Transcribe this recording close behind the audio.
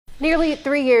Nearly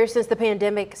 3 years since the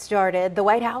pandemic started, the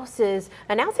White House is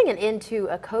announcing an end to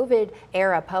a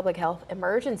COVID-era public health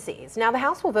emergencies. Now, the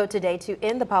House will vote today to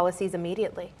end the policies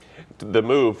immediately. The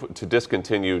move to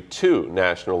discontinue 2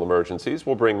 national emergencies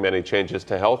will bring many changes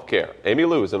to health care. Amy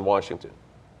Lou is in Washington.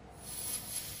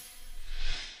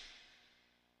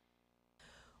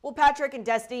 Well, Patrick and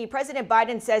Destiny, President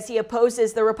Biden says he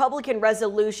opposes the Republican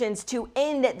resolutions to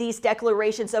end these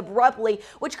declarations abruptly,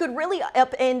 which could really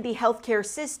upend the healthcare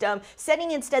system, setting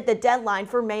instead the deadline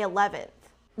for May 11th.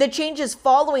 The changes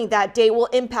following that day will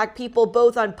impact people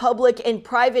both on public and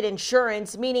private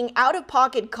insurance, meaning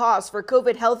out-of-pocket costs for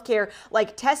COVID healthcare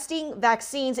like testing,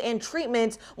 vaccines, and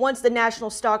treatments once the national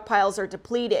stockpiles are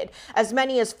depleted. As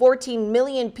many as 14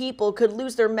 million people could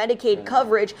lose their Medicaid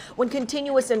coverage when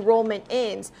continuous enrollment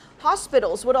ends.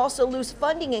 Hospitals would also lose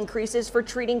funding increases for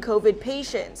treating COVID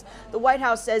patients. The White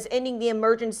House says ending the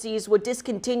emergencies would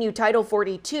discontinue Title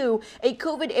 42, a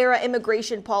COVID-era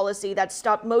immigration policy that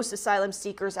stopped most asylum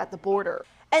seekers at the border.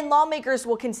 And lawmakers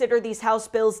will consider these House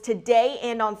bills today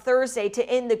and on Thursday to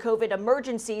end the COVID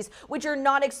emergencies, which are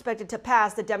not expected to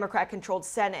pass the Democrat-controlled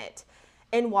Senate.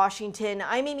 In Washington,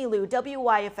 I'm Amy Lou,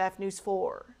 WYFF News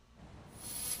 4.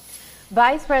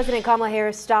 Vice President Kamala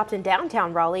Harris stopped in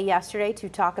downtown Raleigh yesterday to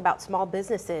talk about small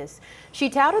businesses. She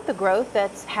touted the growth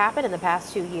that's happened in the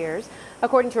past 2 years.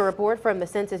 According to a report from the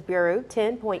Census Bureau,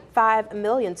 10.5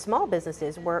 million small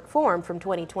businesses were formed from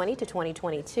 2020 to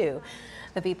 2022.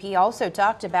 The VP also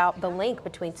talked about the link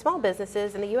between small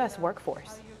businesses and the U.S.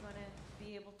 workforce.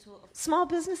 Small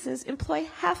businesses employ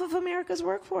half of America's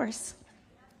workforce,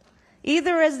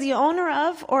 either as the owner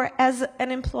of or as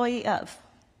an employee of.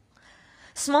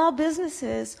 Small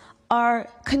businesses are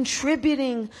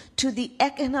contributing to the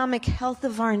economic health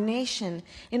of our nation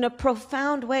in a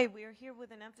profound way. We are here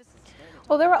with an emphasis.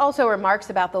 Well, there were also remarks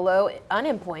about the low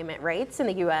unemployment rates in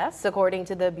the U.S. According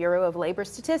to the Bureau of Labor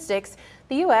Statistics,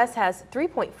 the U.S. has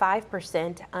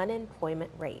 3.5%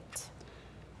 unemployment rate.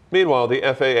 Meanwhile, the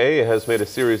FAA has made a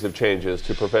series of changes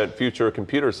to prevent future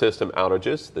computer system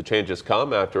outages. The changes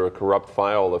come after a corrupt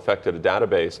file affected a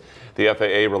database. The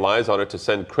FAA relies on it to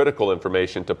send critical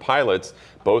information to pilots.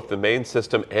 Both the main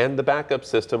system and the backup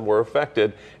system were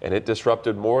affected, and it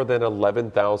disrupted more than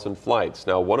 11,000 flights.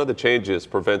 Now, one of the changes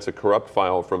prevents a corrupt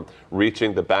file from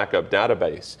reaching the backup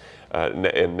database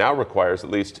and now requires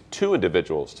at least 2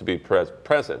 individuals to be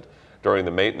present during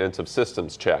the maintenance of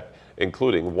systems check,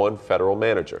 including 1 federal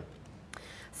manager.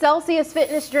 Celsius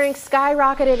fitness drinks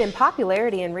skyrocketed in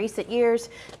popularity in recent years,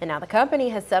 and now the company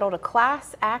has settled a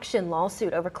class action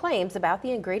lawsuit over claims about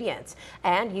the ingredients,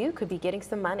 and you could be getting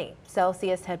some money.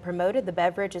 Celsius had promoted the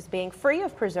beverage as being free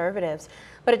of preservatives,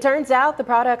 but it turns out the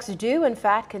products do in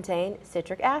fact contain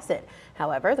citric acid.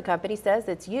 However, the company says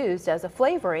it's used as a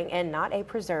flavoring and not a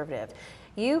preservative.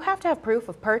 You have to have proof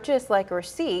of purchase, like a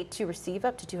receipt, to receive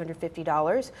up to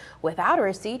 $250. Without a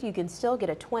receipt, you can still get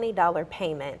a $20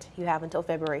 payment. You have until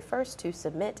February 1st to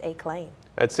submit a claim.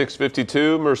 At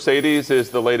 6:52, Mercedes is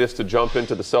the latest to jump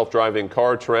into the self-driving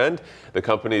car trend. The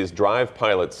company's Drive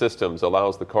Pilot systems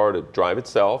allows the car to drive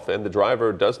itself, and the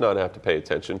driver does not have to pay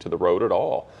attention to the road at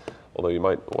all. Although you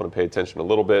might want to pay attention a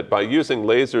little bit. By using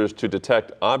lasers to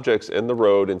detect objects in the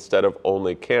road instead of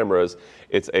only cameras,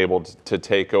 it's able to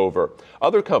take over.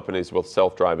 Other companies with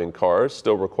self-driving cars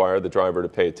still require the driver to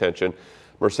pay attention.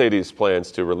 Mercedes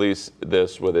plans to release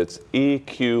this with its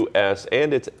EQS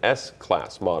and its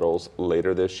S-Class models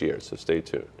later this year, so stay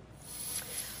tuned.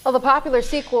 Well, the popular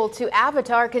sequel to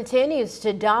Avatar continues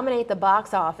to dominate the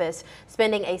box office,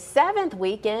 spending a 7th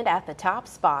weekend at the top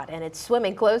spot, and it's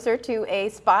swimming closer to a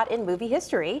spot in movie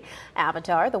history.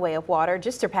 Avatar: The Way of Water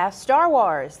just surpassed Star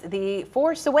Wars: The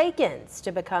Force Awakens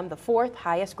to become the 4th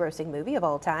highest grossing movie of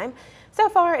all time. So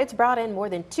far, it's brought in more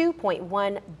than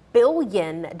 $2.1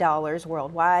 billion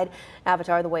worldwide.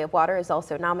 Avatar: The Way of Water is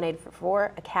also nominated for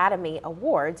 4 Academy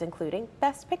Awards, including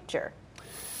Best Picture.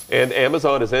 And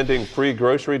Amazon is ending free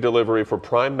grocery delivery for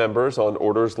Prime members on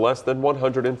orders less than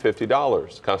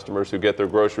 $150. Customers who get their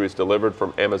groceries delivered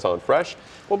from Amazon Fresh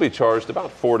will be charged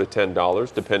about $4 to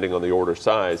 $10, depending on the order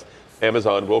size.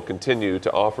 Amazon will continue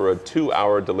to offer a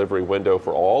 2-hour delivery window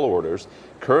for all orders.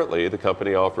 Currently, the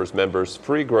company offers members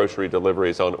free grocery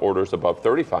deliveries on orders above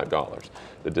 $35.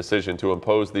 The decision to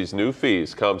impose these new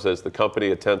fees comes as the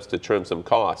company attempts to trim some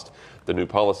cost. The new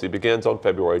policy begins on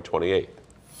February 28th.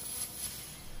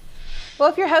 Well,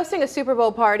 if you're hosting a Super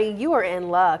Bowl party, you are in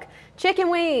luck.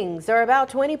 Chicken wings are about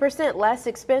 20% less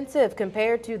expensive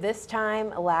compared to this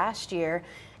time last year.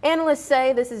 Analysts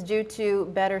say this is due to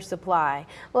better supply.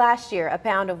 Last year, a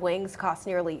pound of wings cost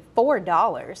nearly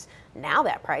 $4. Now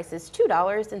that price is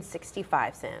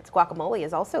 $2.65. Guacamole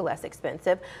is also less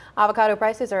expensive. Avocado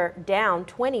prices are down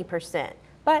 20%,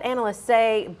 but analysts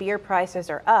say beer prices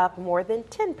are up more than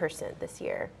 10% this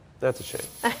year. That's a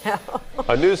shame.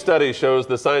 A new study shows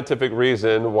the scientific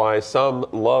reason why some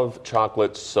love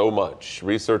chocolate so much.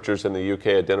 Researchers in the UK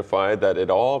identified that it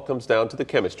all comes down to the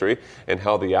chemistry and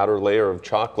how the outer layer of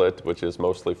chocolate, which is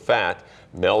mostly fat,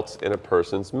 melts in a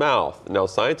person's mouth. Now,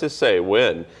 scientists say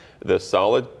when the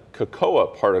solid cocoa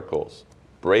particles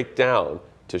break down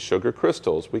to sugar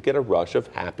crystals, we get a rush of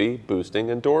happy, boosting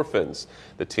endorphins.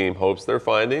 The team hopes their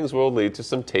findings will lead to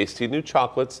some tasty new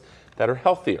chocolates that are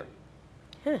healthier.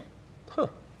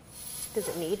 Does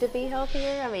it need to be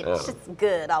healthier? I mean, it's just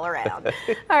good all around.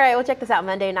 All right, we'll check this out.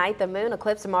 Monday night, the moon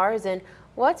eclipsed Mars in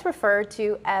what's referred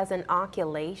to as an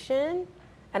occultation.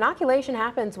 An occultation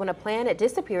happens when a planet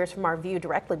disappears from our view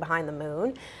directly behind the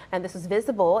moon, and this is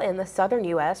visible in the southern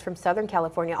U.S. from southern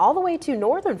California all the way to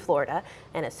northern Florida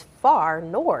and as far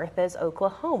north as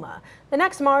Oklahoma. The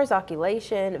next Mars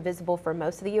occultation, visible for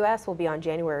most of the U.S., will be on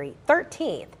January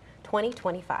 13th,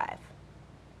 2025.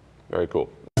 Very cool.